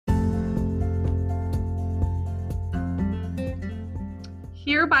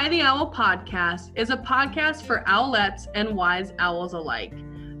Here by the Owl podcast is a podcast for owlets and wise owls alike.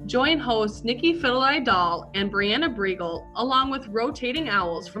 Join hosts Nikki Fiddle-Dahl and Brianna Briegel, along with rotating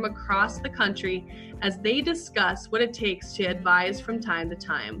owls from across the country, as they discuss what it takes to advise from time to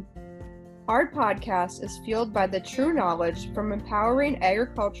time. Our podcast is fueled by the true knowledge from empowering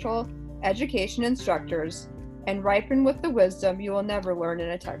agricultural education instructors and ripened with the wisdom you will never learn in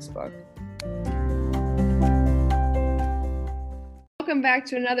a textbook. Welcome back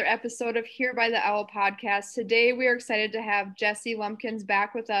to another episode of Here by the Owl podcast. Today we are excited to have Jessie Lumpkins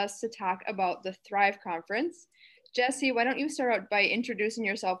back with us to talk about the Thrive Conference. Jessie, why don't you start out by introducing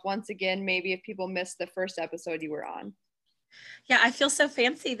yourself once again, maybe if people missed the first episode you were on. Yeah, I feel so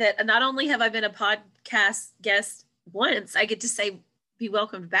fancy that not only have I been a podcast guest once, I get to say be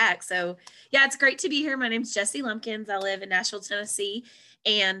welcomed back. So yeah, it's great to be here. My name's Jessie Lumpkins. I live in Nashville, Tennessee,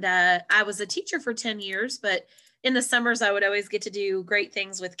 and I was a teacher for 10 years, but in the summers, I would always get to do great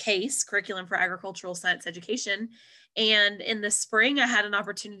things with CASE, Curriculum for Agricultural Science Education. And in the spring, I had an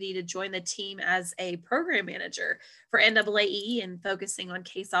opportunity to join the team as a program manager for NAAE and focusing on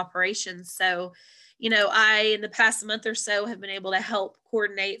CASE operations. So, you know, I, in the past month or so, have been able to help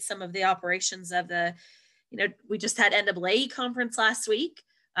coordinate some of the operations of the, you know, we just had NAAE conference last week.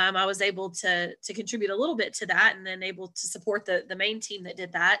 I was able to contribute a little bit to that and then able to support the main team that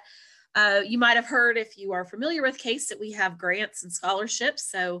did that. You might have heard, if you are familiar with CASE, that we have grants and scholarships.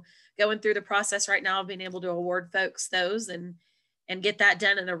 So going through the process right now of being able to award folks those and get that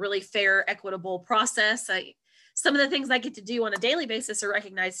done in a really fair, equitable process. Some of the things I get to do on a daily basis are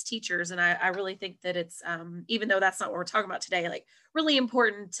recognize teachers. And I really think that it's, even though that's not what we're talking about today, like really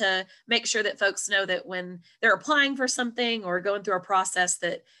important to make sure that folks know that when they're applying for something or going through a process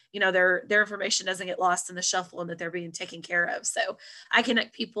that, you know, their information doesn't get lost in the shuffle and that they're being taken care of. So I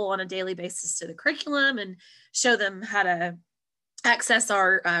connect people on a daily basis to the curriculum and show them how to access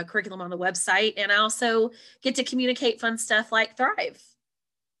our curriculum on the website. And I also get to communicate fun stuff like Thrive.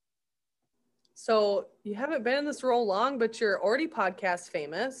 So you haven't been in this role long, but you're already podcast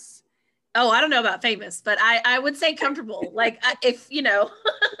famous. Oh, I don't know about famous, but I would say comfortable. Like if, you know,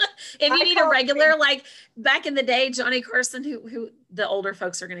 if you need a regular, like back in the day, Johnny Carson, who the older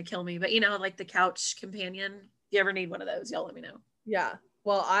folks are going to kill me, but you know, like the couch companion, if you ever need one of those, y'all let me know. Yeah.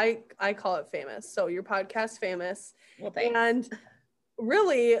 Well, I call it famous. So your podcast famous. Well, thanks. And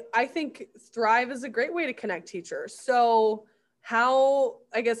really, I think Thrive is a great way to connect teachers. So how,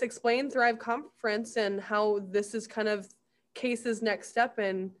 I guess, explain Thrive Conference and how this is kind of CASE's next step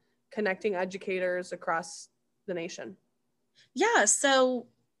in connecting educators across the nation. Yeah. So,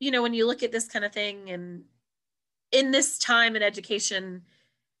 you know, when you look at this kind of thing and in this time in education,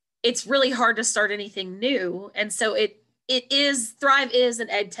 it's really hard to start anything new. And so Thrive is an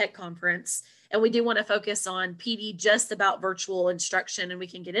ed tech conference, and we do want to focus on PD just about virtual instruction, and we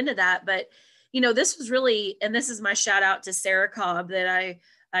can get into that. But you know, this was really, and this is my shout out to Sarah Cobb that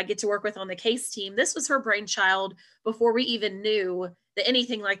I get to work with on the CASE team. This was her brainchild before we even knew that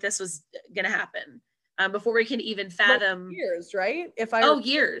anything like this was going to happen. Before we can even fathom. Years, right?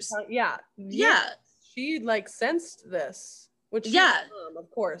 Years. Yeah. Yeah. She like sensed this, which of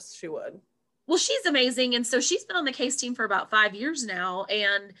course she would. Well, she's amazing. And so she's been on the CASE team for about 5 years now,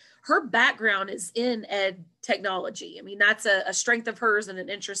 and her background is in ed technology. I mean, that's a strength of hers and an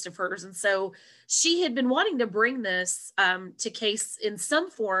interest of hers. And so she had been wanting to bring this to CASE in some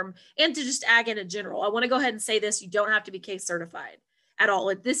form and to just ag ed in general. I want to go ahead and say this, you don't have to be CASE certified at all.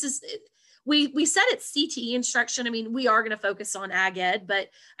 We said it's CTE instruction. I mean, we are going to focus on ag ed, but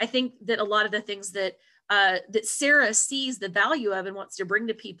I think that a lot of the things that Sarah sees the value of and wants to bring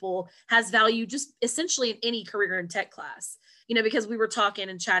to people has value just essentially in any career in tech class, you know, because we were talking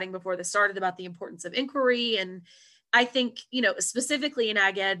and chatting before this started about the importance of inquiry. And I think, you know, specifically in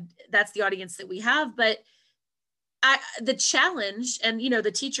ag ed, that's the audience that we have, but the challenge, and, you know, the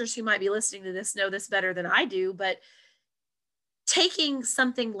teachers who might be listening to this know this better than I do, but taking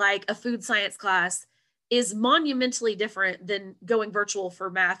something like a food science class is monumentally different than going virtual for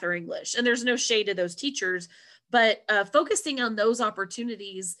math or English. And there's no shade to those teachers, but focusing on those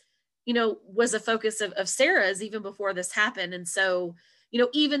opportunities, you know, was a focus of Sarah's even before this happened. And so, you know,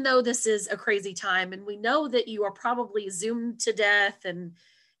 even though this is a crazy time and we know that you are probably Zoomed to death and,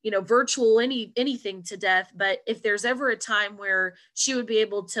 you know, virtual, anything to death, but if there's ever a time where she would be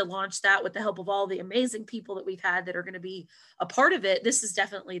able to launch that with the help of all the amazing people that we've had that are going to be a part of it, this is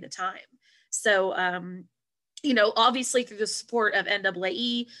definitely the time. So, you know, obviously through the support of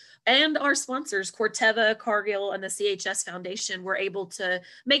NAAE and our sponsors, Corteva, Cargill, and the CHS Foundation, we're able to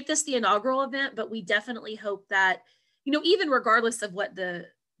make this the inaugural event, but we definitely hope that, you know, even regardless of what the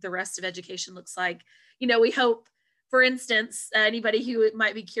rest of education looks like, you know, we hope for instance, anybody who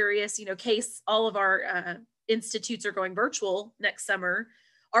might be curious, CASE, all of our institutes are going virtual next summer.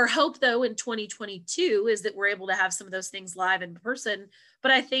 Our hope, though, in 2022 is that we're able to have some of those things live in person.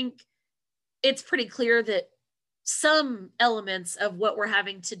 But I think it's pretty clear that some elements of what we're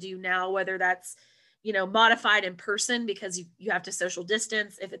having to do now, whether that's, modified in person because you have to social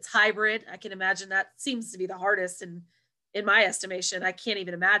distance, if it's hybrid, I can imagine that seems to be the hardest in my estimation. I can't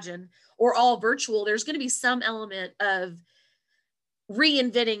even imagine, or all virtual, there's going to be some element of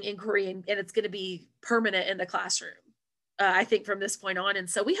reinventing inquiry, and it's going to be permanent in the classroom, I think, from this point on. And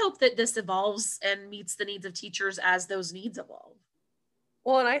so we hope that this evolves and meets the needs of teachers as those needs evolve.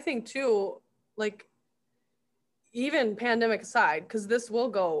 Well, and I think too, like, even pandemic aside, because this will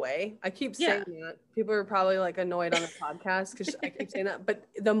go away. I keep saying that. People are probably like annoyed on the podcast because I keep saying that, but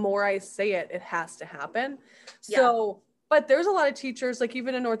the more I say it, it has to happen. So, but there's a lot of teachers, like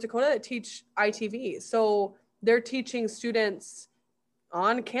even in North Dakota, that teach ITV. So they're teaching students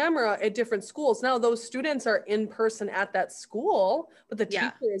on camera at different schools. Now those students are in person at that school, but the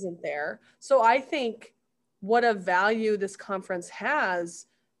teacher isn't there. So I think what a value this conference has,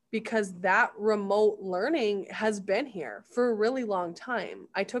 because that remote learning has been here for a really long time.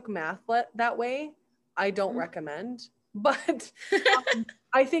 I took math that way. I don't recommend, but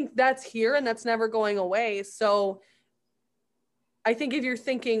I think that's here and that's never going away. So I think if you're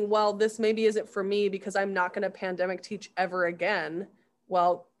thinking, well, this maybe isn't for me because I'm not going to pandemic teach ever again.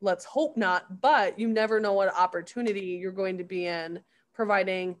 Well, let's hope not, but you never know what opportunity you're going to be in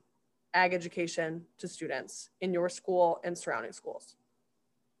providing ag education to students in your school and surrounding schools.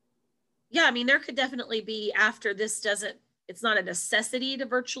 Yeah, I mean, there could definitely be, after this it's not a necessity to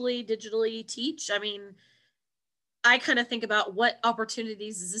virtually, digitally teach. I mean, I kind of think about what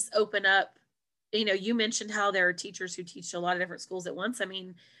opportunities does this open up? You mentioned how there are teachers who teach a lot of different schools at once. I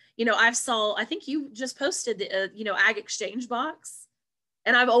mean, I think you just posted the, ag exchange box.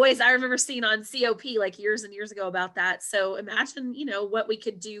 And I remember seeing on COP like years and years ago about that. So imagine, what we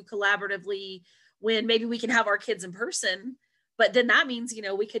could do collaboratively when maybe we can have our kids in person, but then that means,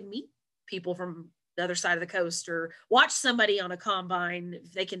 we could meet people from the other side of the coast or watch somebody on a combine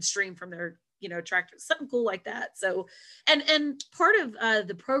if they can stream from their, tractor, something cool like that. So, and part of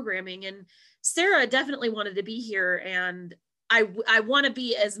the programming, and Sarah definitely wanted to be here, and I want to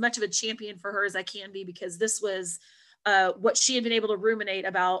be as much of a champion for her as I can be, because this was what she had been able to ruminate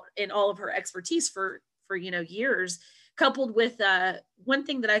about in all of her expertise for years, coupled with one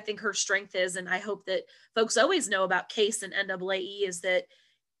thing that I think her strength is, and I hope that folks always know about CASE and NAAE, is that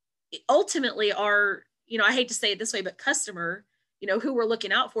ultimately our, I hate to say it this way, but customer, who we're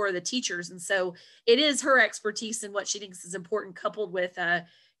looking out for are the teachers. And so it is her expertise and what she thinks is important, coupled with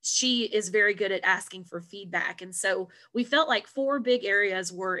she is very good at asking for feedback. And so we felt like 4 big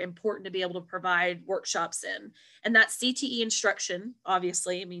areas were important to be able to provide workshops in. And that's CTE instruction,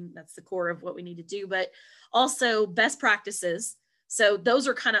 obviously. I mean, that's the core of what we need to do, but also best practices. So those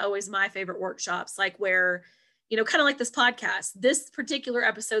are kind of always my favorite workshops, like where, kind of like this podcast, this particular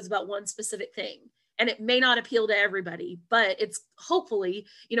episode is about one specific thing. And it may not appeal to everybody, but it's hopefully,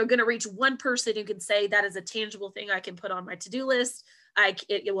 going to reach one person who can say that is a tangible thing I can put on my to-do list.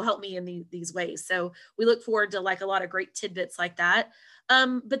 It will help me in these ways. So we look forward to like a lot of great tidbits like that.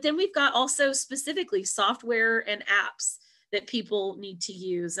 But then we've got also specifically software and apps that people need to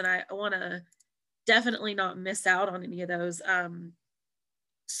use. And I want to definitely not miss out on any of those.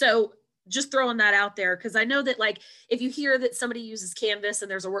 So just throwing that out there, because I know that like if you hear that somebody uses Canvas and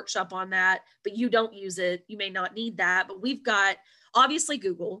there's a workshop on that, but you don't use it, you may not need that. But we've got obviously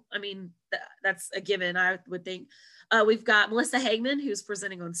Google. I mean, that's a given, I would think. We've got Melissa Hagman, who's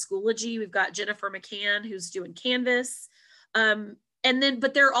presenting on Schoology. We've got Jennifer McCann, who's doing Canvas.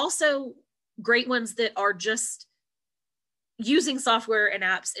 But there are also great ones that are just using software and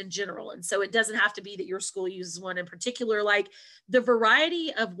apps in general. And so it doesn't have to be that your school uses one in particular, like the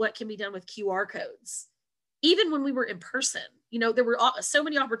variety of what can be done with QR codes. Even when we were in person, there were so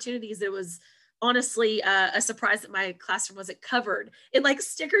many opportunities that it was honestly a surprise that my classroom wasn't covered in like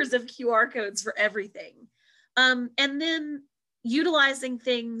stickers of QR codes for everything. And then utilizing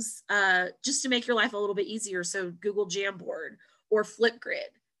things just to make your life a little bit easier. So Google Jamboard or Flipgrid.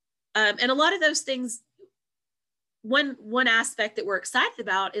 And a lot of those things, one aspect that we're excited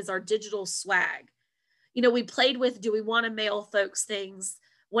about is our digital swag. We played with, do we want to mail folks things?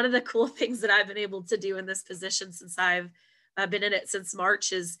 One of the cool things that I've been able to do in this position since I've been in it since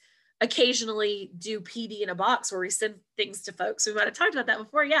March is occasionally do PD in a box where we send things to folks. We might have talked about that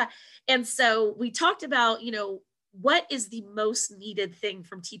before. Yeah. And so we talked about, what is the most needed thing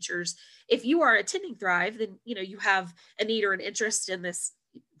from teachers? If you are attending Thrive, then, you have a need or an interest in this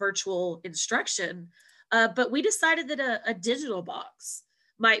virtual instruction. But we decided that a digital box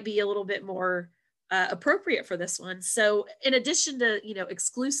might be a little bit more appropriate for this one. So in addition to,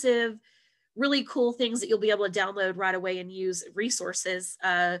 exclusive, really cool things that you'll be able to download right away and use resources,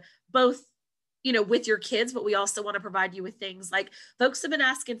 both, with your kids, but we also want to provide you with things like folks have been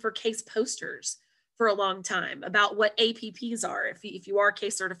asking for case posters for a long time about what APPs are. If you are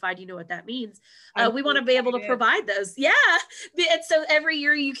case certified, you know what that means. We want to be able to provide those. Yeah. And so every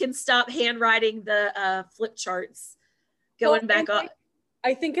year you can stop handwriting the flip charts going back on.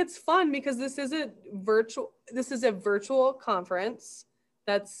 I think it's fun because this is a virtual conference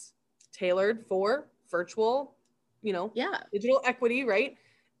that's tailored for virtual, digital equity, right?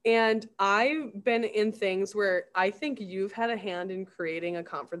 And I've been in things where I think you've had a hand in creating a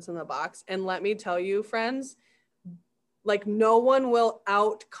conference in the box. And let me tell you, friends, like no one will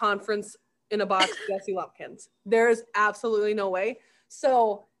out conference in a box Jessie Lumpkins. There is absolutely no way.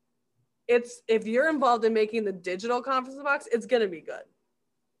 So if you're involved in making the digital conference in the box, it's going to be good.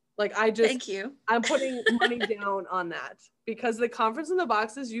 Like thank you. I'm putting money down on that because the conference in the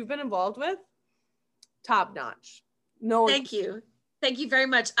boxes you've been involved with, top notch. Thank you. Thank you very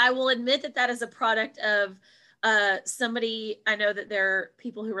much. I will admit that is a product of somebody. I know that there are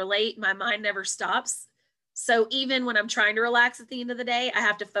people who relate. My mind never stops. So even when I'm trying to relax at the end of the day, I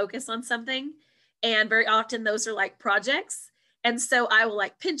have to focus on something. And very often those are like projects. And so I will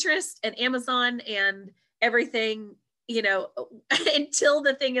like Pinterest and Amazon and everything, until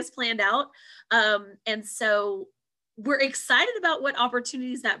the thing is planned out. And so we're excited about what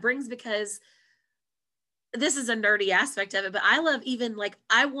opportunities that brings because this is a nerdy aspect of it, but I love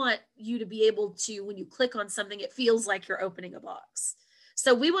I want you to be able to, when you click on something, it feels like you're opening a box.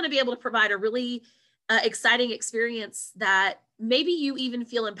 So we want to be able to provide a really exciting experience that maybe you even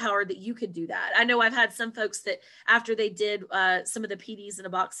feel empowered that you could do that. I know I've had some folks that after they did some of the PDs in a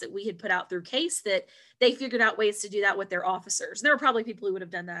box that we had put out through CASE, that they figured out ways to do that with their officers. And there were probably people who would have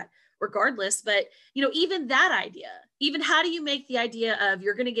done that regardless, but even that idea, even how do you make the idea of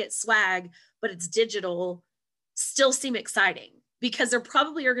you're going to get swag, but it's digital, still seem exciting? Because there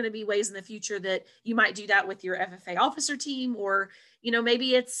probably are going to be ways in the future that you might do that with your FFA officer team, or,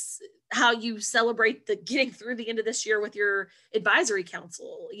 maybe it's how you celebrate the getting through the end of this year with your advisory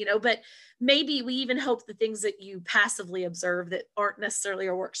council, but maybe we even hope the things that you passively observe that aren't necessarily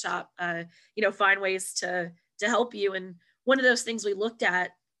a workshop, find ways to help you. And one of those things we looked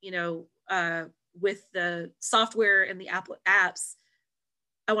at, with the software and the apps,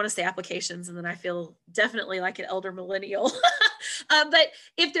 I want to say applications, and then I feel definitely like an elder millennial. But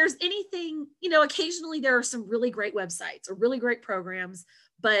if there's anything, occasionally there are some really great websites or really great programs,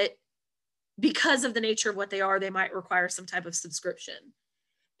 but because of the nature of what they are, they might require some type of subscription.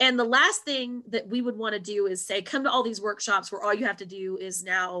 And the last thing that we would want to do is say, come to all these workshops where all you have to do is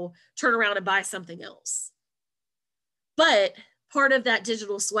now turn around and buy something else. But part of that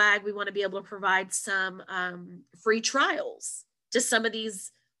digital swag, we want to be able to provide some free trials to some of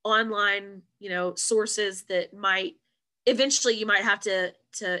these online, sources that might eventually you might have to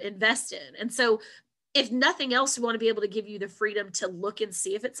invest in. And so if nothing else, we want to be able to give you the freedom to look and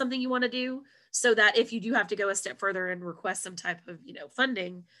see if it's something you want to do, so that if you do have to go a step further and request some type of,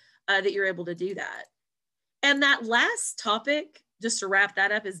 funding, that you're able to do that. And that last topic, just to wrap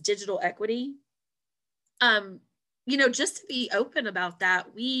that up, is digital equity. Just to be open about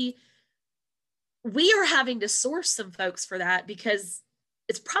that, we are having to source some folks for that because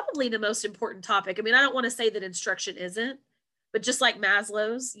it's probably the most important topic. I mean, I don't want to say that instruction isn't, but just like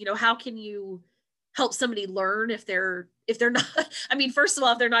Maslow's, how can you help somebody learn if they're not, I mean, first of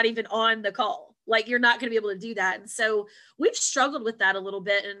all, if they're not even on the call, like you're not going to be able to do that. And so we've struggled with that a little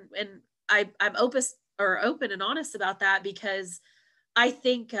bit. And I'm open and honest about that because I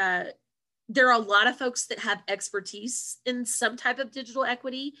think there are a lot of folks that have expertise in some type of digital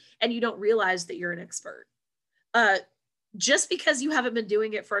equity, and you don't realize that you're an expert. Just because you haven't been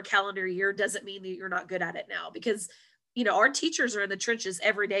doing it for a calendar year doesn't mean that you're not good at it now, because our teachers are in the trenches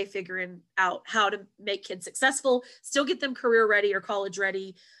every day figuring out how to make kids successful, still get them career ready or college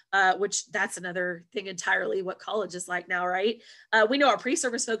ready, which that's another thing entirely, what college is like now, right? We know our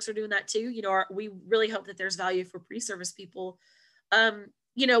pre-service folks are doing that too. We really hope that there's value for pre-service people.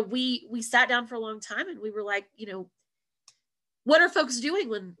 We sat down for a long time and we were like, what are folks doing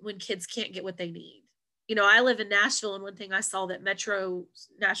when kids can't get what they need? I live in Nashville, and one thing I saw that Metro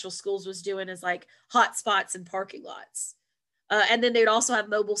Nashville Schools was doing is like hot spots and parking lots. And then they'd also have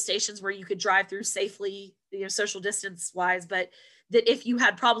mobile stations where you could drive through safely, social distance wise, but that if you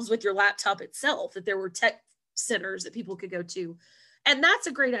had problems with your laptop itself, that there were tech centers that people could go to. And that's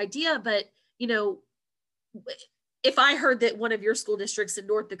a great idea. But, if I heard that one of your school districts in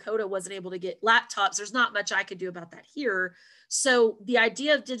North Dakota wasn't able to get laptops, there's not much I could do about that here. So the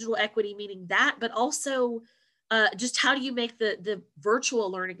idea of digital equity, meaning that, but also just how do you make the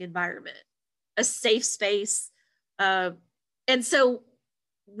virtual learning environment a safe space? And so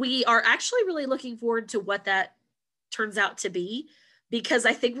we are actually really looking forward to what that turns out to be, because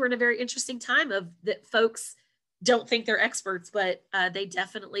I think we're in a very interesting time of that folks don't think they're experts, but they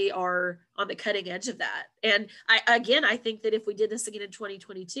definitely are on the cutting edge of that. And I think that if we did this again in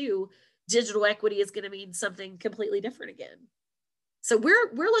 2022, digital equity is going to mean something completely different again. So we're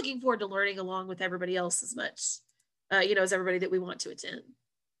looking forward to learning along with everybody else as much, as everybody that we want to attend.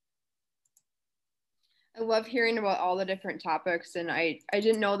 I love hearing about all the different topics, and I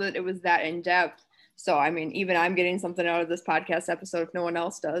didn't know that it was that in depth. So, I mean, even I'm getting something out of this podcast episode if no one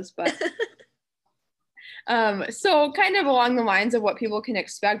else does, but so kind of along the lines of what people can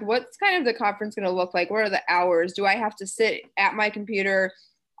expect, what's kind of the conference going to look like? What are the hours? Do I have to sit at my computer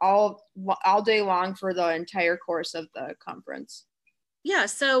all day long for the entire course of the conference? Yeah,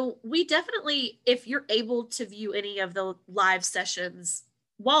 so we definitely, if you're able to view any of the live sessions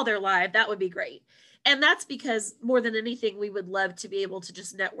while they're live, that would be great. And that's because more than anything, we would love to be able to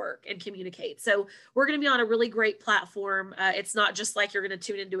just network and communicate. So we're going to be on a really great platform. It's not just like you're going to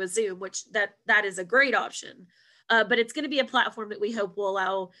tune into a Zoom, which that is a great option. But it's going to be a platform that we hope will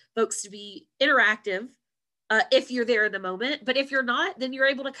allow folks to be interactive if you're there in the moment. But if you're not, then you're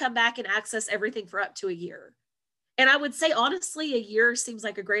able to come back and access everything for up to a year. And I would say, honestly, a year seems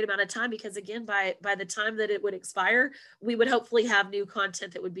like a great amount of time, because again, by the time that it would expire, we would hopefully have new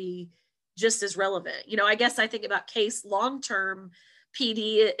content that would be just as relevant. I guess I think about CASE long-term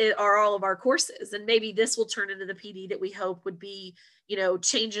PD are all of our courses, and maybe this will turn into the PD that we hope would be,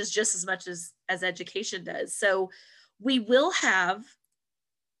 changes just as much as education does. So we will have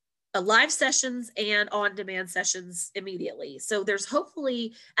live sessions and on-demand sessions immediately. So there's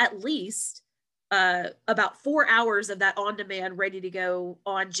hopefully at least about 4 hours of that on-demand ready to go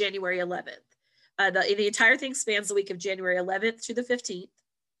on January 11th. The entire thing spans the week of January 11th to the 15th.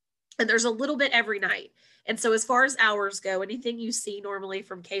 And there's a little bit every night. And so as far as hours go, anything you see normally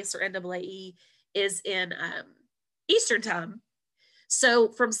from CASE or NAAE is in Eastern time. So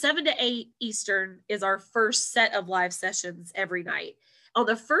from 7 to 8 Eastern is our first set of live sessions every night. On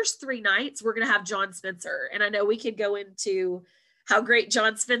the first 3 nights, we're going to have John Spencer. And I know we could go into how great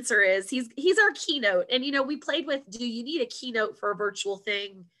John Spencer is. He's our keynote. And, we played with, do you need a keynote for a virtual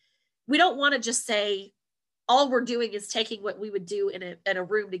thing? We don't want to just say, all we're doing is taking what we would do in a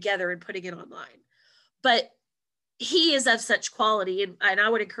room together and putting it online. But he is of such quality, and I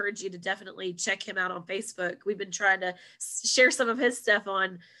would encourage you to definitely check him out on Facebook. We've been trying to share some of his stuff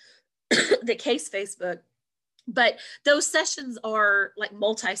on the CASE Facebook. But those sessions are like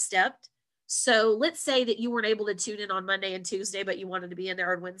multi-stepped. So let's say that you weren't able to tune in on Monday and Tuesday, but you wanted to be in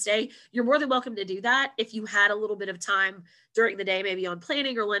there on Wednesday. You're more than welcome to do that. If you had a little bit of time during the day, maybe on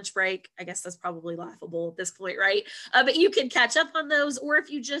planning or lunch break, I guess that's probably laughable at this point, right? But you can catch up on those. Or if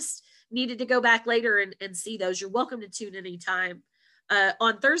you just needed to go back later and see those, you're welcome to tune in anytime.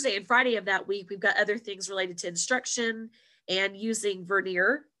 On Thursday and Friday of that week, we've got other things related to instruction and using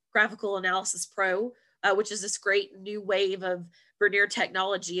Vernier, Graphical Analysis Pro, which is this great new wave of Vernier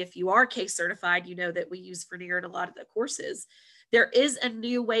technology. If you are CASE certified, you know that we use Vernier in a lot of the courses. There is a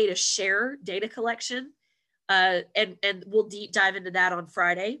new way to share data collection, and we'll deep dive into that on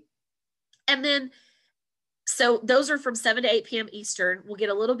Friday. And then, so those are from 7 to 8 p.m. Eastern. We'll get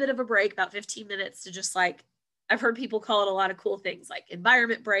a little bit of a break, about 15 minutes to just like, I've heard people call it a lot of cool things like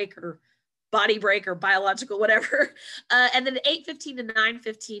environment break or body break or biological, whatever. And then 8:15 to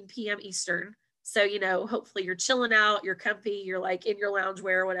 9:15 p.m. Eastern. So, hopefully you're chilling out, you're comfy, you're like in your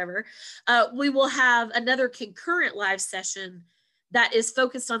loungewear or whatever. We will have another concurrent live session that is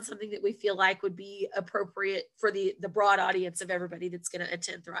focused on something that we feel like would be appropriate for the broad audience of everybody that's going to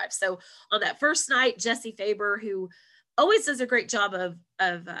attend Thrive. So on that first night, Jesse Faber, who always does a great job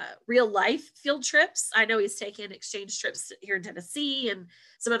of real life field trips. I know he's taken exchange trips here in Tennessee and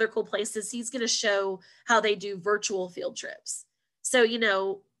some other cool places. He's going to show how they do virtual field trips. So,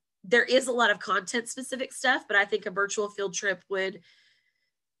 there is a lot of content specific stuff, but I think a virtual field trip would,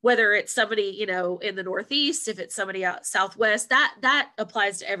 whether it's somebody, in the Northeast, if it's somebody out Southwest, that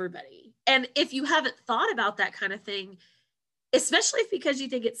applies to everybody. And if you haven't thought about that kind of thing, especially because you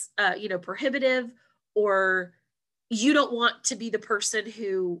think it's, prohibitive, or you don't want to be the person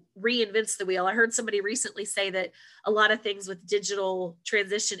who reinvents the wheel. I heard somebody recently say that a lot of things with digital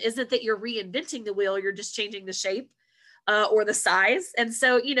transition isn't that you're reinventing the wheel, you're just changing the shape. Or the size. And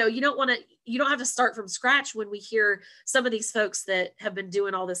so, you don't have to start from scratch when we hear some of these folks that have been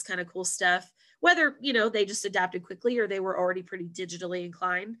doing all this kind of cool stuff whether, they just adapted quickly or they were already pretty digitally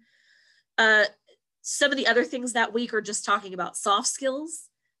inclined. Some of the other things that week are just talking about soft skills.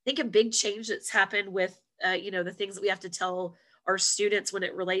 I think a big change that's happened with, the things that we have to tell our students when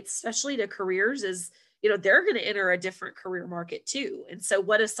it relates, especially to careers, is, they're going to enter a different career market too. And so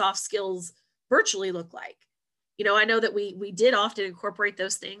what does soft skills virtually look like? I know that we did often incorporate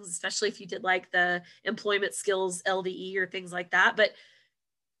those things, especially if you did like the employment skills, LDE or things like that. But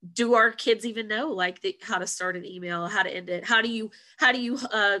do our kids even know like how to start an email, how to end it? How do you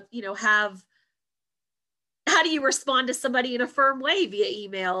respond to somebody in a firm way via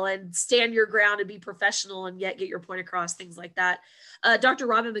email and stand your ground and be professional and yet get your point across, things like that. Dr.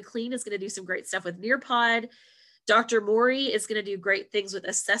 Robin McLean is going to do some great stuff with Nearpod. Dr. Maury is going to do great things with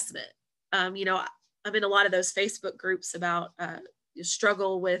assessment. I'm in a lot of those Facebook groups about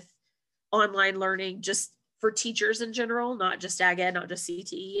struggle with online learning just for teachers in general, not just ag ed, not just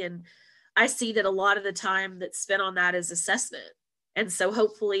CTE. And I see that a lot of the time that's spent on that is assessment. And so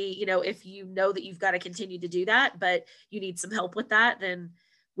hopefully, if you know that you've got to continue to do that, but you need some help with that, then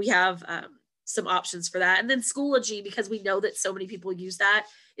we have some options for that. And then Schoology, because we know that so many people use that,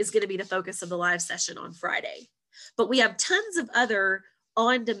 is going to be the focus of the live session on Friday. But we have tons of other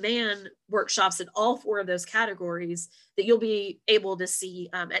on-demand workshops in all 4 of those categories that you'll be able to see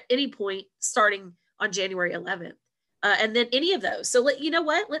at any point starting on January 11th. And then any of those. So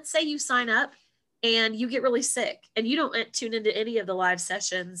let's say you sign up and you get really sick and you don't tune into any of the live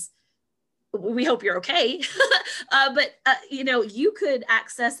sessions. We hope you're okay. But you could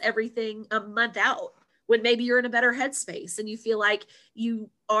access everything a month out when maybe you're in a better headspace and you feel like you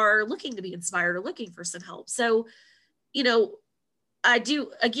are looking to be inspired or looking for some help. So,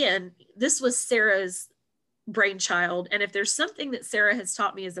 this was Sarah's brainchild. And if there's something that Sarah has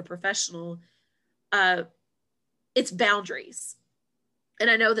taught me as a professional, it's boundaries. And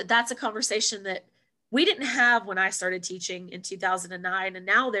I know that that's a conversation that we didn't have when I started teaching in 2009. And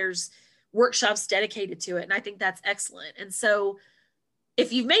now there's workshops dedicated to it. And I think that's excellent. And so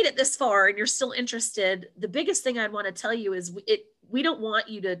if you've made it this far and you're still interested, the biggest thing I'd want to tell you is we don't want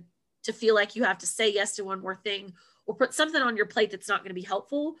you to feel like you have to say yes to one more thing or put something on your plate that's not going to be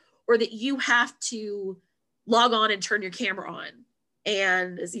helpful, or that you have to log on and turn your camera on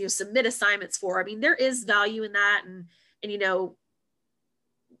and submit assignments for. I mean, there is value in that. And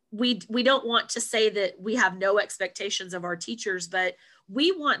we don't want to say that we have no expectations of our teachers, but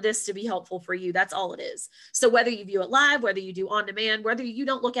we want this to be helpful for you. That's all it is. So whether you view it live, whether you do on demand, whether you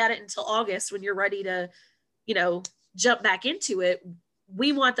don't look at it until August when you're ready to, jump back into it,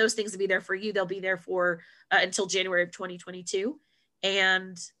 we want those things to be there for you. They'll be there for until January of 2022.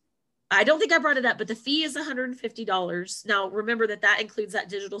 And I don't think I brought it up, but the fee is $150. Now, remember that includes that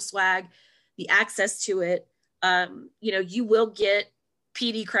digital swag, the access to it. You will get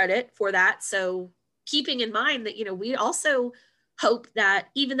PD credit for that. So keeping in mind that, we also hope that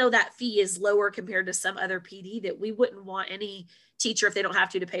even though that fee is lower compared to some other PD, that we wouldn't want any teacher, if they don't have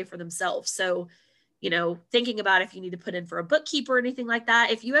to pay for themselves. So, thinking about if you need to put in for a bookkeeper or anything like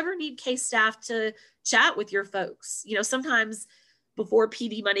that, if you ever need case staff to chat with your folks, sometimes before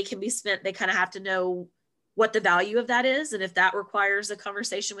PD money can be spent, they kind of have to know what the value of that is. And if that requires a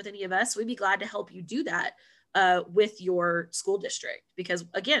conversation with any of us, we'd be glad to help you do that with your school district, because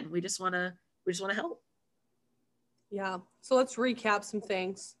again, we just want to help. Yeah. So let's recap some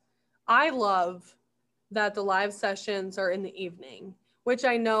things. I love that the live sessions are in the evening, which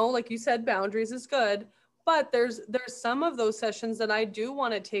I know, like you said, boundaries is good, but there's some of those sessions that I do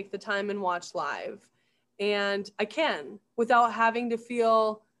want to take the time and watch live, and I can without having to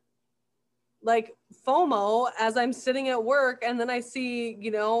feel like FOMO as I'm sitting at work. And then I see,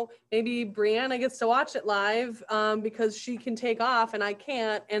 maybe Brianna gets to watch it live because she can take off and I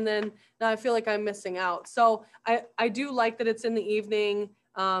can't. And then now I feel like I'm missing out. So I do like that it's in the evening.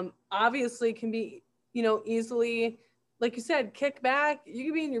 Obviously can be, easily, like you said, kick back. You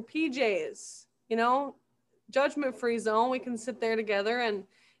can be in your PJs, judgment-free zone. We can sit there together and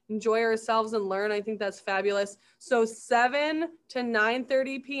enjoy ourselves and learn. I think that's fabulous. So 7 to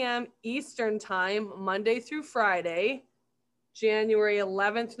 9:30 p.m. Eastern time, Monday through Friday, January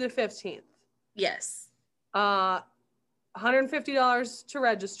 11th to the 15th. Yes. $150 to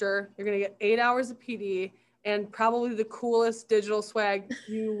register. You're going to get 8 hours of PD and probably the coolest digital swag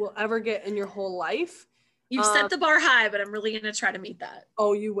you will ever get in your whole life. You've set the bar high, but I'm really going to try to meet that.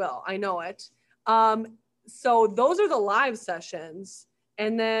 Oh, you will. I know it. So those are the live sessions.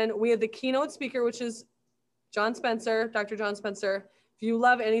 And then we have the keynote speaker, which is John Spencer, Dr. John Spencer. If you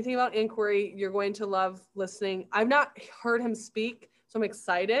love anything about inquiry, you're going to love listening. I've not heard him speak, so I'm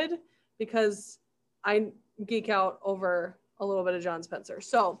excited because I geek out over a little bit of John Spencer.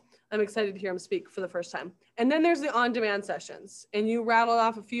 So I'm excited to hear him speak for the first time. And then there's the on-demand sessions, and you rattled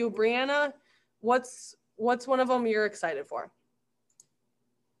off a few. Brianna, what's one of them you're excited for?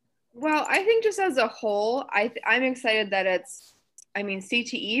 Well, I think just as a whole, I'm excited that it's, I mean,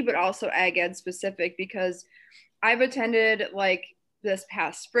 CTE, but also ag ed specific, because I've attended like this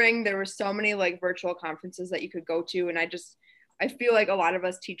past spring, there were so many like virtual conferences that you could go to. And I feel like a lot of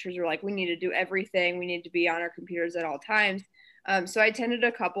us teachers are like, we need to do everything. We need to be on our computers at all times. So I attended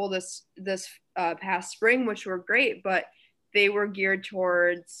a couple this past spring, which were great, but they were geared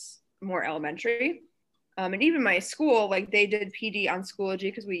towards more elementary. And even my school, like they did PD on Schoology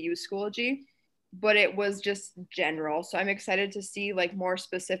because we use Schoology, but it was just general. So I'm excited to see like more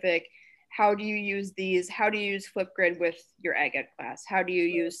specific, how do you use these? How do you use Flipgrid with your ag ed class? How do you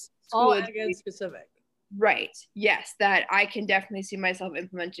use Schoology? All ag ed specific. Right. Yes, that I can definitely see myself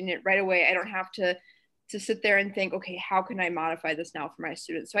implementing it right away. I don't have to sit there and think, okay, how can I modify this now for my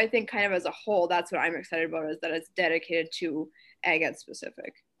students? So I think kind of as a whole, that's what I'm excited about, is that it's dedicated to ag ed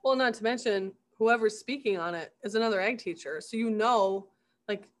specific. Well, not to mention whoever's speaking on it is another ag teacher. So,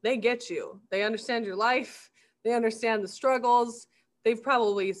 like they get you, they understand your life, they understand the struggles. They've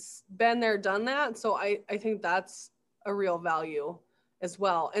probably been there, done that. So I think that's a real value as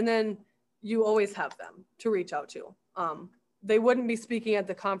well. And then you always have them to reach out to. They wouldn't be speaking at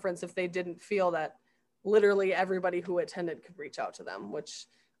the conference if they didn't feel that literally everybody who attended could reach out to them, which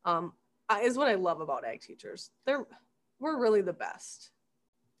is what I love about ag teachers. We're really the best.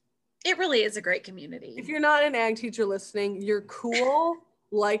 It really is a great community. If you're not an ag teacher listening, you're cool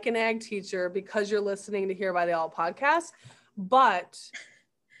like an ag teacher because you're listening to Here by the Owl podcast. But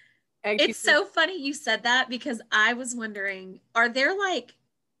it's so funny you said that, because I was wondering, are there like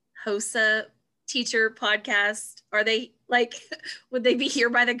HOSA teacher podcasts? Are they like, would they be Here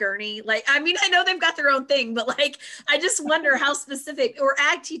by the Gurney? Like, I mean, I know they've got their own thing, but like, I just wonder how specific, or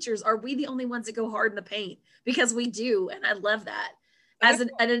ag teachers, are we the only ones that go hard in the paint? Because we do. And I love that. As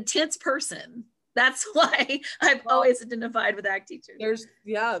an intense person, that's why I've always identified with ag teachers.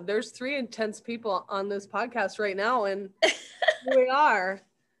 There's 3 intense people on this podcast right now, and we are.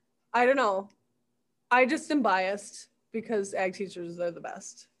 I don't know. I just am biased because ag teachers are the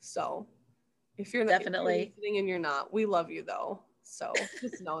best. So if you're not listening and you're not, we love you though. So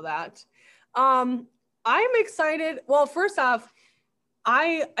just know that. I'm excited. Well, first off,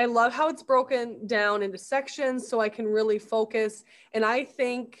 I love how it's broken down into sections so I can really focus. And I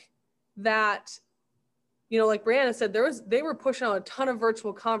think that, like Brianna said, they were pushing out a ton of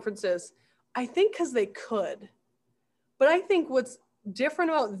virtual conferences, I think because they could. But I think what's different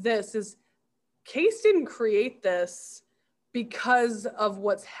about this is Case didn't create this because of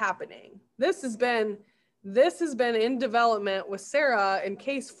what's happening. This has been in development with Sarah and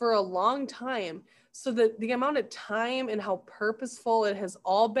Case for a long time. So the amount of time and how purposeful it has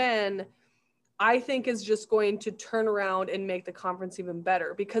all been, I think is just going to turn around and make the conference even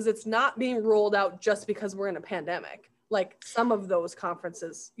better, because it's not being rolled out just because we're in a pandemic, like some of those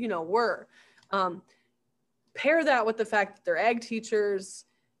conferences, were. Pair that with the fact that they're ag teachers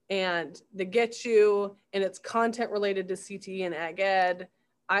and they get you, and it's content related to CTE and ag ed.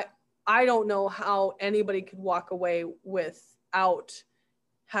 I don't know how anybody could walk away without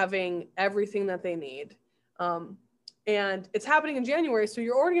having everything that they need. And it's happening in January. So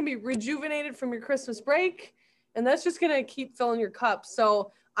you're already gonna be rejuvenated from your Christmas break, and that's just gonna keep filling your cup.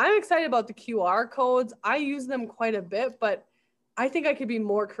 So I'm excited about the QR codes. I use them quite a bit, but I think I could be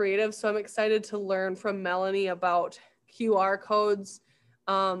more creative. So I'm excited to learn from Melanie about QR codes.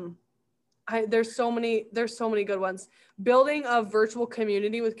 There's so many good ones. Building a virtual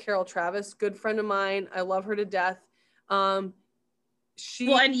community with Carol Travis, good friend of mine. I love her to death. And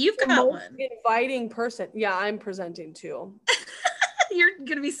you've got one inviting person. Yeah, I'm presenting too. You're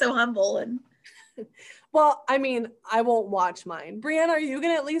gonna be so humble. And well, I mean, I won't watch mine. Brianna, are you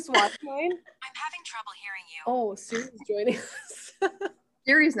gonna at least watch mine? I'm having trouble hearing you. Oh, Siri's joining us.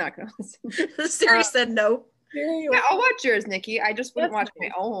 Siri's not gonna listen. Siri said no. Yeah, I'll watch yours, Nikki. I just wouldn't watch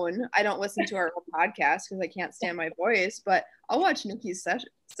my own. I don't listen to our own podcast because I can't stand my voice, but I'll watch Nikki's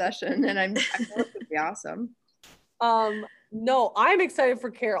session, and I know it's gonna be awesome. No, I'm excited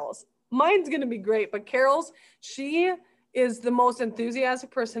for Carol's. Mine's gonna be great, but Carol's, she is the most enthusiastic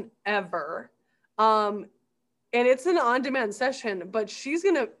person ever. And it's an on-demand session, but she's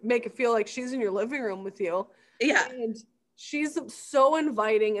gonna make it feel like she's in your living room with you. Yeah. And she's so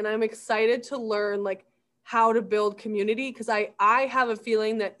inviting, and I'm excited to learn like how to build community, because I have a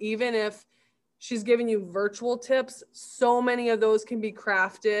feeling that even if she's giving you virtual tips, so many of those can be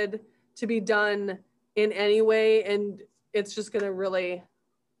crafted to be done in any way, and it's just going to really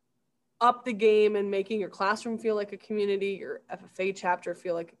up the game and making your classroom feel like a community, your FFA chapter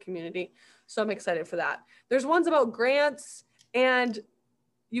feel like a community. So I'm excited for that. There's ones about grants, and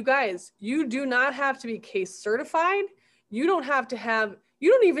you guys, you do not have to be CASE certified. You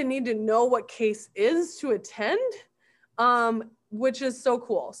don't even need to know what CASE is to attend, which is so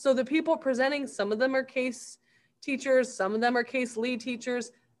cool. So the people presenting, some of them are CASE teachers, some of them are CASE lead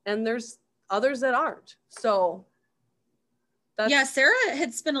teachers, and there's others that aren't. So yeah, Sarah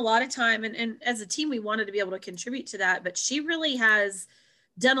had spent a lot of time, and as a team, we wanted to be able to contribute to that, but she really has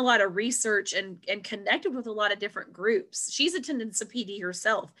done a lot of research and connected with a lot of different groups. She's attended some PD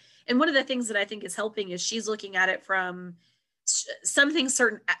herself. And one of the things that I think is helping is she's looking at it from something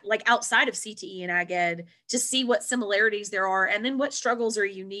certain, like outside of CTE and Ag Ed, to see what similarities there are, and then what struggles are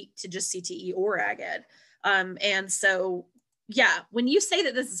unique to just CTE or Ag Ed. And so, yeah, when you say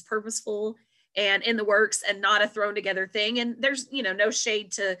that this is purposeful and in the works and not a thrown together thing, and there's, no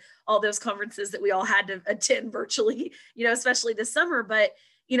shade to all those conferences that we all had to attend virtually, especially this summer. But,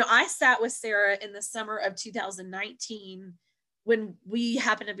 I sat with Sarah in the summer of 2019 when we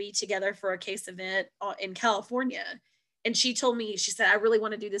happened to be together for a CASE event in California. And she told me, she said, I really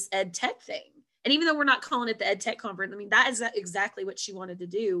want to do this ed tech thing. And even though we're not calling it the ed tech conference, I mean, that is exactly what she wanted to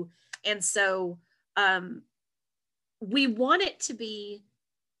do. And so we want it to be,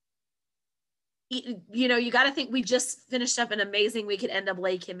 you got to think, we just finished up an amazing week at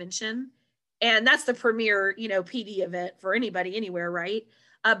NAA convention. And that's the premier, PD event for anybody anywhere, right?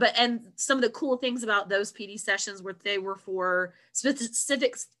 And some of the cool things about those PD sessions were they were for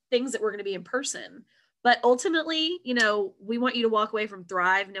specific things that were going to be in person. But ultimately, we want you to walk away from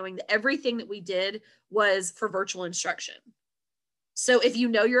Thrive knowing that everything that we did was for virtual instruction. So if you're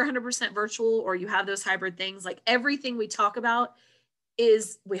 100% virtual, or you have those hybrid things, like everything we talk about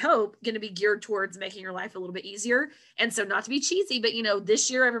is, we hope, going to be geared towards making your life a little bit easier. And so, not to be cheesy, but this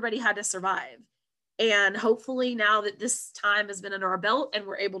year everybody had to survive. And hopefully now that this time has been under our belt and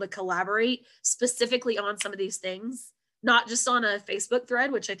we're able to collaborate specifically on some of these things, not just on a Facebook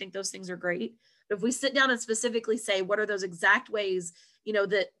thread, which I think those things are great, but if we sit down and specifically say, what are those exact ways,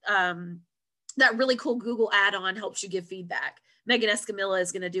 that that really cool Google add-on helps you give feedback. Megan Escamilla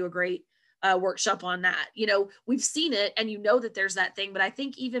is going to do a great workshop on that. We've seen it, and that there's that thing, but I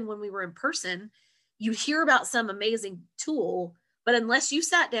think even when we were in person, you hear about some amazing tool, but unless you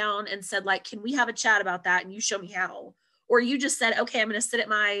sat down and said, like, can we have a chat about that? And you show me how, or you just said, okay, I'm going to sit at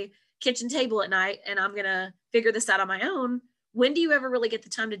my kitchen table at night and I'm going to figure this out on my own. When do you ever really get the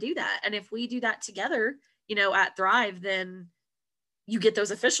time to do that? And if we do that together, at Thrive, then you get those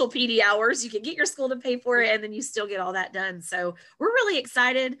official PD hours, you can get your school to pay for it, and then you still get all that done. So we're really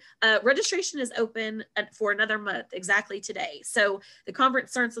excited. Registration is open for another month, exactly today. So the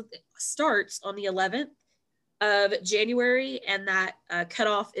conference starts on the 11th of January, and that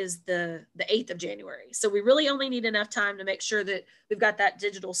cutoff is the 8th of January. So we really only need enough time to make sure that we've got that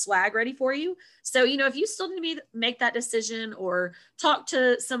digital swag ready for you. So, if you still need to make that decision or talk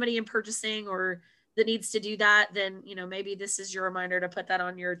to somebody in purchasing or that needs to do that, then, maybe this is your reminder to put that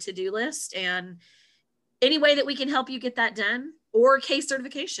on your to-do list. And any way that we can help you get that done, or CASE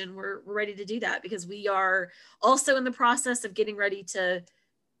certification, we're ready to do that, because we are also in the process of getting ready to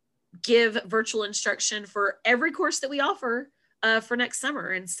give virtual instruction for every course that we offer for next summer.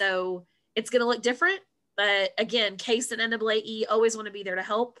 And so it's going to look different, but again, CASE and NAAE always want to be there to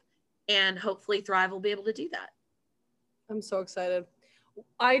help, and hopefully Thrive will be able to do that. I'm so excited.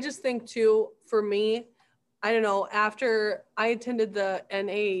 I just think too, for me, I don't know, after I attended the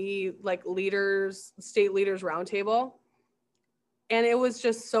NAE state leaders roundtable, and it was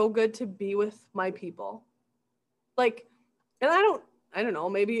just so good to be with my people. And I don't know,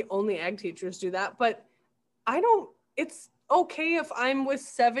 maybe only ag teachers do that, but it's okay if I'm with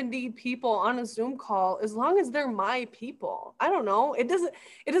 70 people on a Zoom call, as long as they're my people. I don't know. It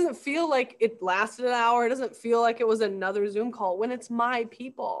doesn't feel like it lasted an hour. It doesn't feel like it was another Zoom call when it's my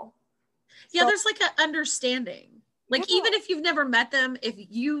people. Yeah, there's like an understanding. Even if you've never met them, if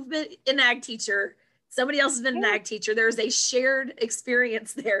you've been an ag teacher, somebody else has been an ag teacher, there's a shared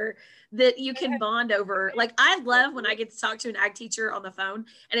experience there that you can bond over. I love when I get to talk to an ag teacher on the phone,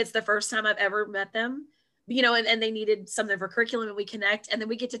 and it's the first time I've ever met them, and they needed something for curriculum, and we connect, and then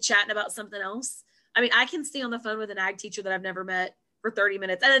we get to chatting about something else. I mean, I can stay on the phone with an ag teacher that I've never met for 30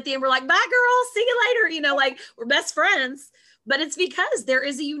 minutes. And at the end, we're like, bye girl, see you later. We're best friends, but it's because there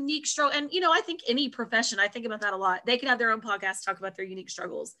is a unique struggle. And, I think any profession, I think about that a lot. They could have their own podcast, talk about their unique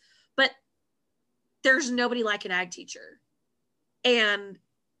struggles, but there's nobody like an ag teacher. And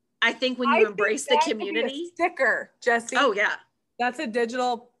I think when you embrace the community, could be a sticker, Jesse. Oh yeah. That could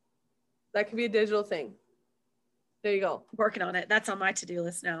be a digital thing. There you go. Working on it. That's on my to-do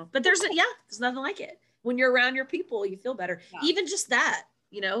list now. But there's nothing like it. When you're around your people, you feel better. Yeah. Even just that,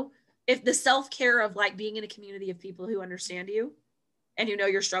 if the self-care of like being in a community of people who understand you and who know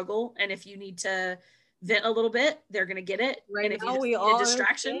your struggle, and if you need to vent a little bit, they're gonna get it. Right and if now, you we all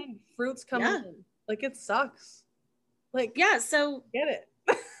distraction, fruits coming in. Like it sucks. Like so get it.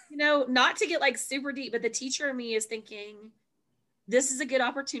 Not to get like super deep, but the teacher in me is thinking this is a good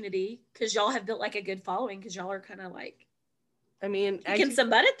opportunity because y'all have built like a good following because y'all are kind of like, kicking some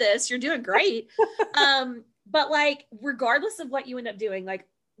butt at this. You're doing great. But like, regardless of what you end up doing, like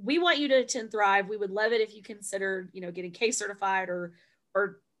we want you to attend Thrive. We would love it if you considered, getting CASE certified or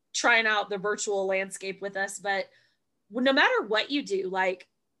trying out the virtual landscape with us. But no matter what you do, like,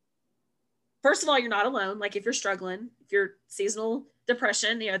 first of all, you're not alone. Like if you're struggling, if you're seasonal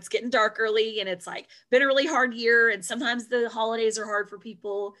depression, it's getting dark early and it's like been a really hard year. And sometimes the holidays are hard for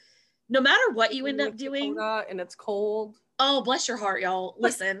people. No matter what you end up doing. And it's cold. Oh, bless your heart, y'all.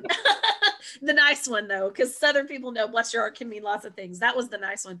 Listen, the nice one though, because Southern people know bless your heart can mean lots of things. That was the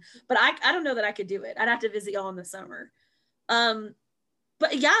nice one. But I don't know that I could do it. I'd have to visit y'all in the summer.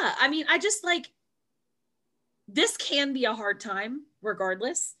 But yeah, I just like, this can be a hard time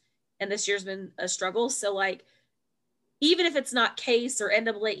regardless. And this year's been a struggle. So like, even if it's not CASE or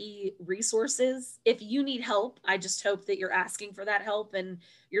NAAE resources, if you need help, I just hope that you're asking for that help and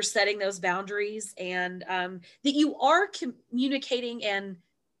you're setting those boundaries and that you are communicating and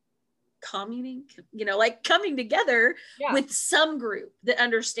coming together with some group that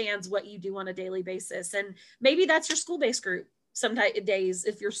understands what you do on a daily basis. And maybe that's your school-based group. Some days,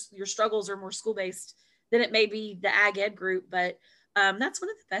 if your struggles are more school-based, then it may be the ag ed group. But that's one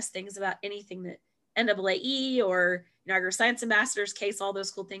of the best things about anything that NAAE or Agri-Science Ambassadors, CASE, all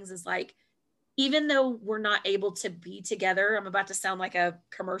those cool things is like, even though we're not able to be together, I'm about to sound like a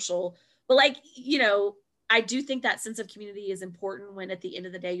commercial, but like, I do think that sense of community is important when at the end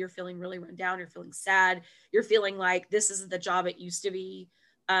of the day, you're feeling really run down, you're feeling sad, you're feeling like this isn't the job it used to be.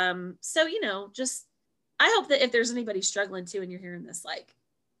 So, just, I hope that if there's anybody struggling too, and you're hearing this, like,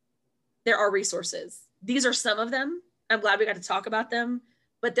 there are resources. These are some of them. I'm glad we got to talk about them,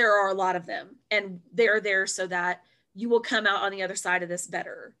 but there are a lot of them and they're there so that you will come out on the other side of this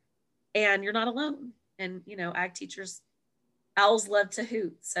better and you're not alone. And, ag teachers, owls love to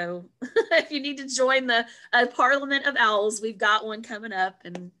hoot. So if you need to join the Parliament of Owls, we've got one coming up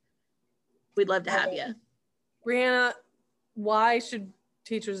and we'd love to have you. Brianna, why should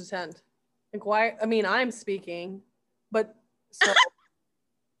teachers attend? Like why, I'm speaking, but so,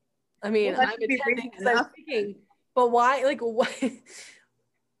 I'm attending because I'm speaking, but why, like, why,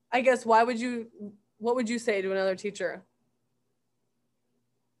 I guess, what would you say to another teacher?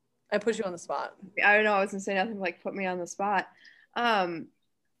 I put you on the spot. I don't know. I was gonna say nothing like put me on the spot.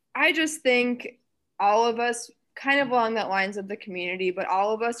 I just think all of us kind of along that lines of the community, but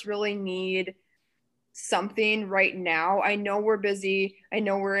all of us really need something right now. I know we're busy. I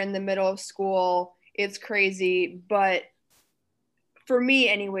know we're in the middle of school. It's crazy, but for me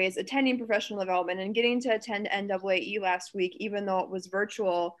anyways, attending professional development and getting to attend NAAE last week, even though it was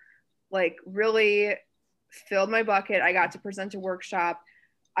virtual, like really filled my bucket. I got to present a workshop.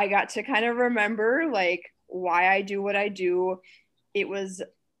 I got to kind of remember like why I do what I do. It was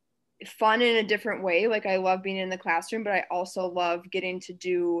fun in a different way. Like I love being in the classroom, but I also love getting to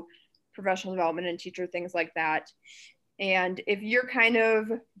do professional development and teacher things like that. And if you're kind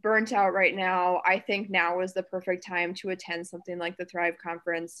of burnt out right now, I think now is the perfect time to attend something like the Thrive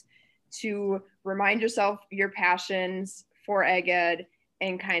Conference to remind yourself your passions for ag ed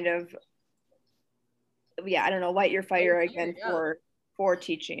and kind of, light your fire again for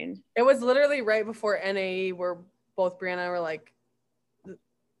teaching. It was literally right before NAE where both Brianna and I were like,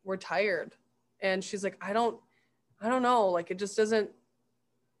 we're tired. And she's like, I don't know. Like, it just doesn't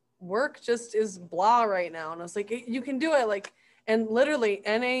work, just is blah right now. And I was like, you can do it. Like, and literally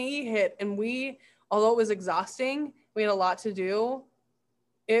NAE hit and although it was exhausting, we had a lot to do.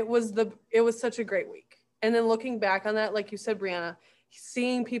 It was such a great week. And then looking back on that, like you said, Brianna,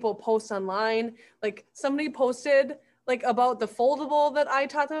 seeing people post online, like somebody posted like about the foldable that I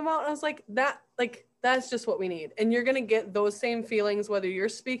taught them about. And I was like, that's just what we need. And you're going to get those same feelings, whether you're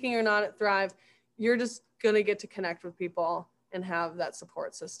speaking or not at Thrive, you're just going to get to connect with people and have that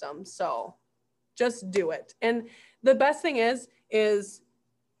support system. So just do it. And the best thing is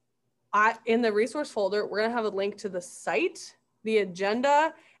in the resource folder, we're going to have a link to the site, the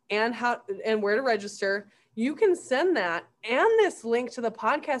agenda, and where to register. You can send that and this link to the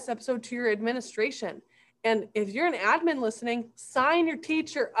podcast episode to your administration. And if you're an admin listening, sign your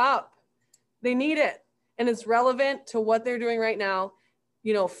teacher up. They need it. And it's relevant to what they're doing right now.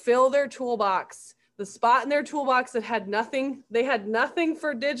 Fill their toolbox. the spot in their toolbox that had nothing, they had nothing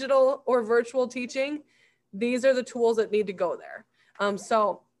for digital or virtual teaching, these are the tools that need to go there.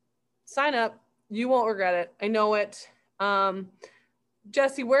 So sign up. You won't regret it. I know it.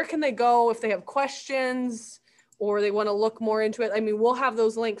 Jesse, where can they go if they have questions or they want to look more into it? I mean, we'll have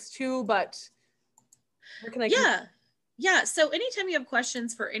those links too, but where can they? Yeah. So anytime you have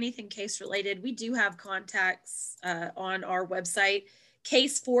questions for anything case related, we do have contacts on our website,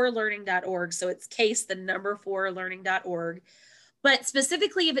 case4learning.org. So it's case, the number 4learning.org. But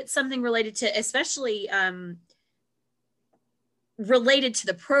specifically, if it's something related to, especially related to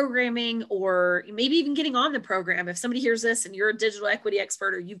the programming, or maybe even getting on the program, if somebody hears this and you're a digital equity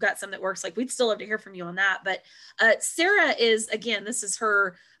expert or you've got something that works, like, we'd still love to hear from you on that. But Sarah is, again, this is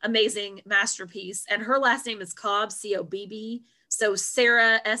her amazing masterpiece, and her last name is Cobb, C-O-B-B. So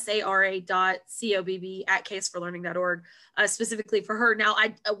Sarah, SARA.COBB at caseforlearning.org, specifically for her. Now,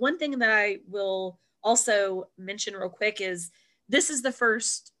 one thing that I will also mention real quick is this is the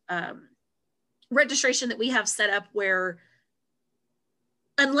first registration that we have set up where,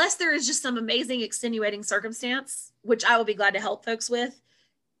 unless there is just some amazing extenuating circumstance, which I will be glad to help folks with,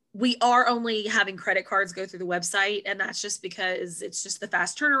 we are only having credit cards go through the website. And that's just because it's just the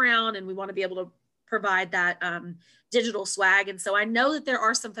fast turnaround and we want to be able to provide that digital swag. And so I know that there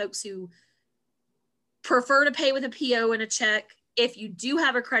are some folks who prefer to pay with a PO and a check. If you do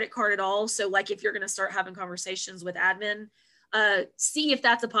have a credit card at all, so like if you're going to start having conversations with admin, see if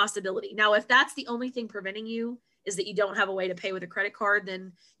that's a possibility. Now, if that's the only thing preventing you, is that you don't have a way to pay with a credit card,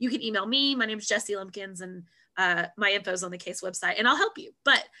 then you can email me. My name is Jessie Lumpkins, and my info is on the case website, and I'll help you.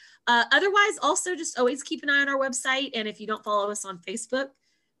 But otherwise, also just always keep an eye on our website. And if you don't follow us on Facebook,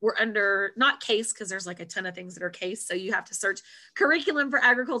 we're under, not CASE, because there's like a ton of things that are CASE. So you have to search Curriculum for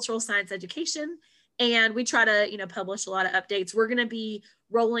Agricultural Science Education. And we try to, publish a lot of updates. We're going to be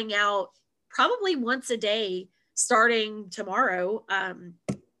rolling out probably once a day starting tomorrow,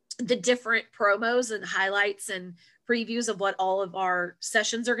 the different promos and highlights and previews of what all of our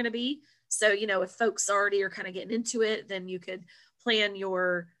sessions are going to be. So, if folks already are kind of getting into it, then you could plan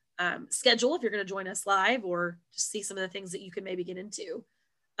your schedule if you're going to join us live, or just see some of the things that you can maybe get into.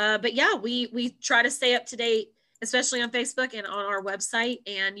 But yeah, we try to stay up to date, especially on Facebook and on our website.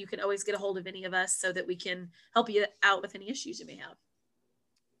 And you can always get a hold of any of us so that we can help you out with any issues you may have.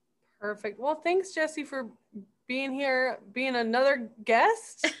 Perfect. Well, thanks, Jessie, for being here, being another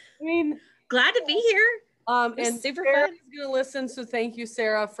guest. I mean, glad to be here. And super Sarah's fun. going to listen. So thank you,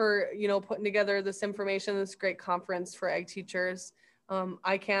 Sarah, for, putting together this information, this great conference for ag teachers.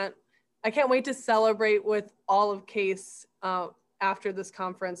 I can't wait to celebrate with all of CASE after this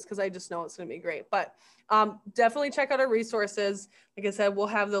conference, because I just know it's going to be great. But definitely check out our resources. Like I said, we'll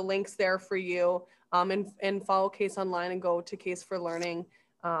have the links there for you, and follow CASE online and go to Case for Learning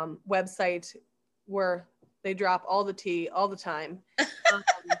website, where they drop all the tea all the time.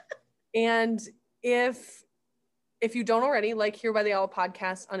 And if you don't already, like Here by the Owl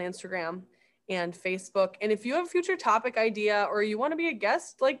podcast on Instagram and Facebook. And if you have a future topic idea, or you want to be a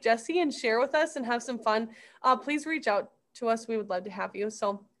guest like Jessie and share with us and have some fun, please reach out to us. We would love to have you.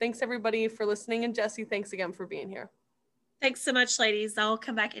 So thanks everybody for listening. And Jessie, thanks again for being here. Thanks so much, ladies. I'll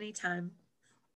come back anytime.